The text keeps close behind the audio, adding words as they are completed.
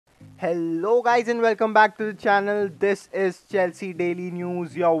Hello guys and welcome back to the channel. This is Chelsea Daily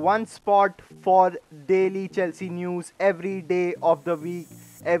News, your one spot for daily Chelsea news every day of the week,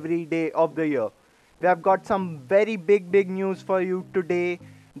 every day of the year. We have got some very big news for you today.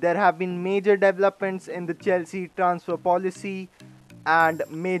 There have been major developments in the Chelsea transfer policy and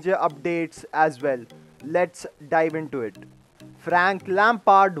major updates as well. Let's dive into it. Frank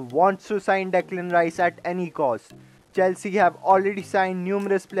Lampard wants to sign Declan Rice at any cost. Chelsea have already signed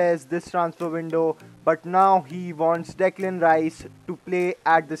numerous players this transfer window, but now he wants Declan Rice to play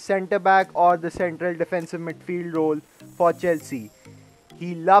at the centre back or the central defensive midfield role for Chelsea.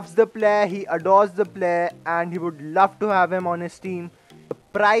 He loves the player, he adores the player, and he would love to have him on his team. The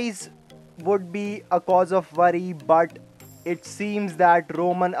price would be a cause of worry, but it seems that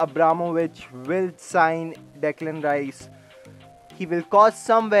Roman Abramovich will sign Declan Rice. He will cost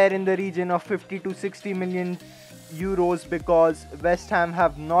somewhere in the region of 50 to 60 million euros because West Ham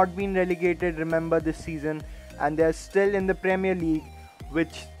have not been relegated, remember, this season, and they are still in the Premier League,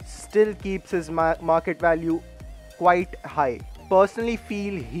 which still keeps his market value quite high. Personally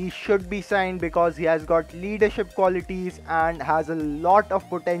feel he should be signed because he has got leadership qualities and has a lot of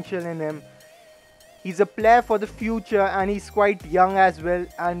potential in him. He's a player for the future and he's quite young as well,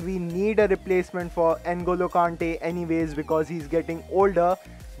 and we need a replacement for N'Golo Kante anyways because he's getting older.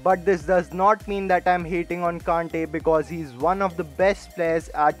 But this does not mean that I'm hating on Kante because he's one of the best players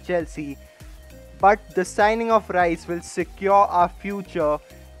at Chelsea. But the signing of Rice will secure our future,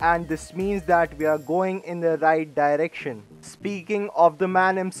 and this means that we are going in the right direction. Speaking of the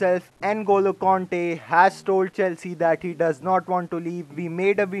man himself, N'Golo Kante has told Chelsea that he does not want to leave. We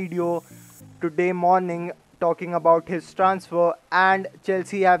made a video today morning talking about his transfer, and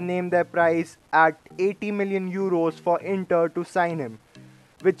Chelsea have named their price at 80 million euros for Inter to sign him,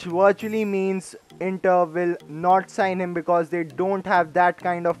 which virtually means Inter will not sign him because they don't have that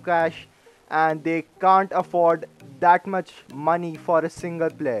kind of cash and they can't afford that much money for a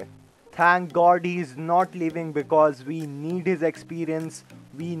single player. Thank God he's not leaving because we need his experience,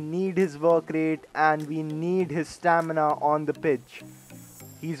 we need his work rate, and we need his stamina on the pitch.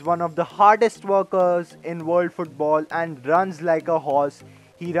 He's one of the hardest workers in world football and runs like a horse.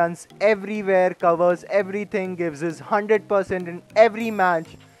 He runs everywhere, covers everything, gives his 100% in every match,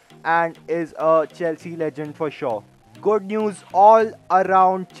 and is a Chelsea legend for sure. Good news all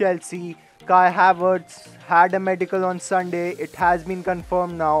around Chelsea. Kai Havertz had a medical on Sunday. It has been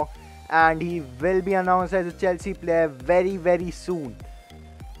confirmed now, and he will be announced as a Chelsea player very soon.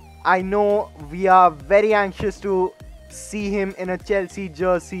 I know we are very anxious to see him in a Chelsea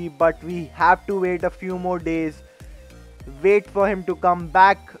jersey, but we have to wait a few more days. Wait for him to come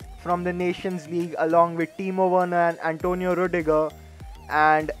back from the Nations League along with Timo Werner and Antonio Rudiger,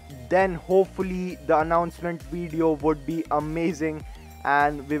 and then hopefully the announcement video would be amazing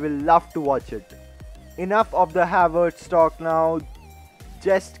and we will love to watch it. Enough of the Havertz talk now.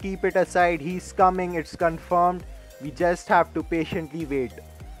 Just keep it aside. He's coming, it's confirmed. We just have to patiently wait.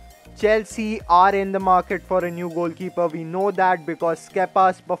 Chelsea are in the market for a new goalkeeper. We know that because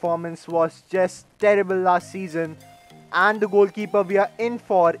Kepa's performance was just terrible last season, and the goalkeeper we are in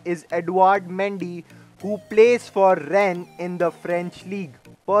for is Edouard Mendy, who plays for Rennes in the French league.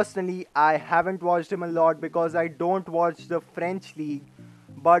 Personally, I haven't watched him a lot because I don't watch the French league,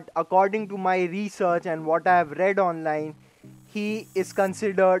 but according to my research and what I have read online, he is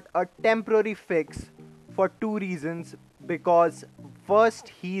considered a temporary fix for two reasons. Because first,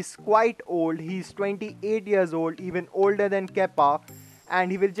 he's quite old, he's 28 years old, even older than Kepa, and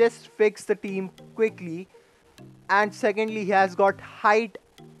he will just fix the team quickly. And secondly, he has got height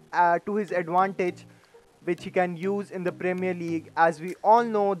to his advantage, which he can use in the Premier League. As we all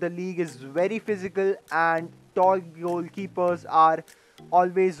know, the league is very physical and tall goalkeepers are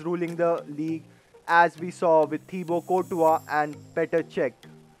always ruling the league, as we saw with Thibaut Courtois and Petr Cech.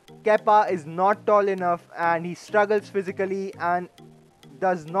 Kepa is not tall enough and he struggles physically and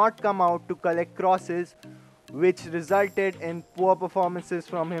does not come out to collect crosses, which resulted in poor performances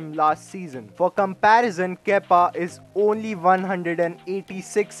from him last season. For comparison, Kepa is only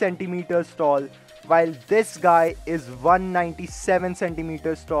 186 centimeters tall, while this guy is 197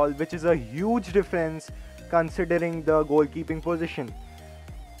 centimeters tall, which is a huge difference considering the goalkeeping position.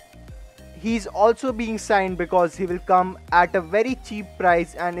 He's also being signed because he will come at a very cheap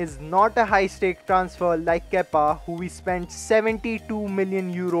price and is not a high stake transfer like Kepa, who we spent 72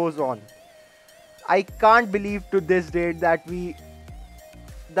 million euros on. I can't believe to this date that we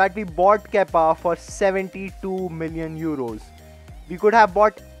bought Kepa for 72 million euros. We could have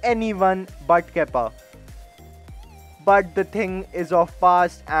bought anyone but Kepa. But the thing is of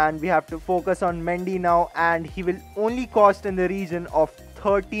past and we have to focus on Mendy now, and he will only cost in the region of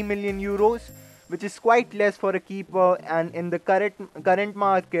 30 million euros, which is quite less for a keeper, and in the current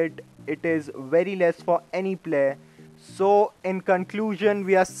market it is very less for any player. So in conclusion,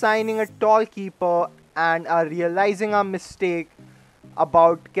 we are signing a tall keeper and are realizing our mistake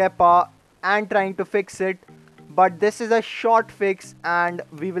about Kepa and trying to fix it. But this is a short fix and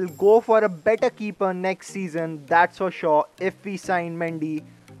we will go for a better keeper next season, that's for sure, if we sign Mendy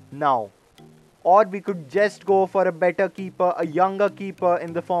now. Or we could just go for a better keeper, a younger keeper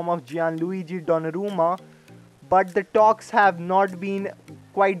in the form of Gianluigi Donnarumma. But the talks have not been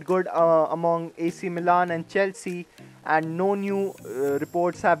quite good among AC Milan and Chelsea, and no new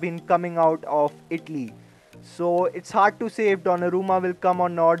reports have been coming out of Italy. So it's hard to say if Donnarumma will come or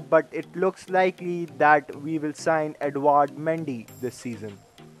not, but it looks likely that we will sign Edouard Mendy this season.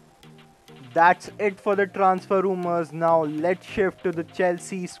 That's it for the transfer rumours. Now let's shift to the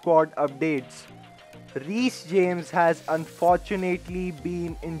Chelsea squad updates. Reece James has unfortunately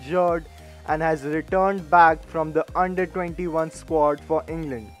been injured and has returned back from the under-21 squad for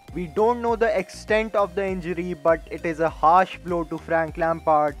England. We don't know the extent of the injury, but it is a harsh blow to Frank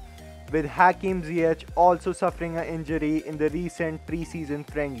Lampard, with Hakim Ziyech also suffering an injury in the recent pre-season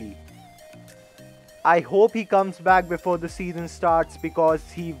friendly. I hope he comes back before the season starts, because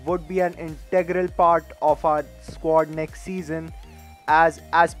he would be an integral part of our squad next season. As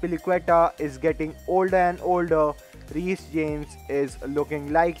Azpilicueta is getting older and older, Reece James is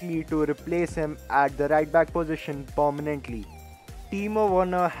looking likely to replace him at the right back position permanently. Timo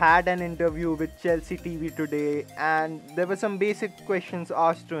Werner had an interview with Chelsea TV today, and there were some basic questions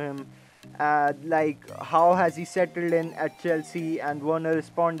asked to him, like how has he settled in at Chelsea, and Werner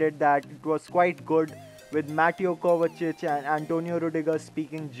responded that it was quite good, with Mateo Kovacic and Antonio Rudiger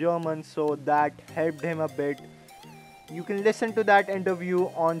speaking German, so that helped him a bit. You can listen to that interview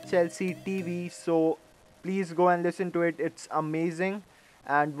on Chelsea TV, so please go and listen to it. It's amazing,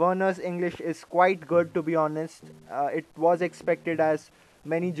 and Werner's English is quite good, to be honest. It was expected, as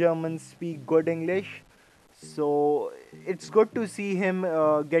many Germans speak good English. So it's good to see him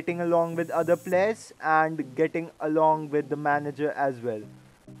getting along with other players and getting along with the manager as well.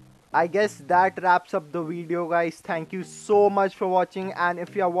 I guess that wraps up the video, guys. Thank you so much for watching, and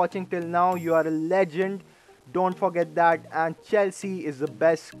if you are watching till now, you are a legend. Don't forget that, and Chelsea is the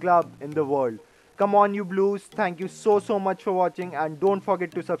best club in the world. Come on, you Blues. Thank you so much for watching, and don't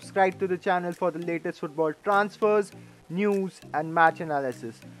forget to subscribe to the channel for the latest football transfers, news and match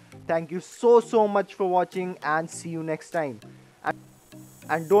analysis. Thank you so much for watching, and see you next time.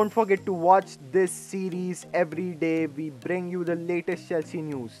 And don't forget to watch this series every day. We bring you the latest Chelsea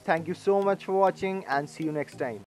news. Thank you so much for watching, and see you next time.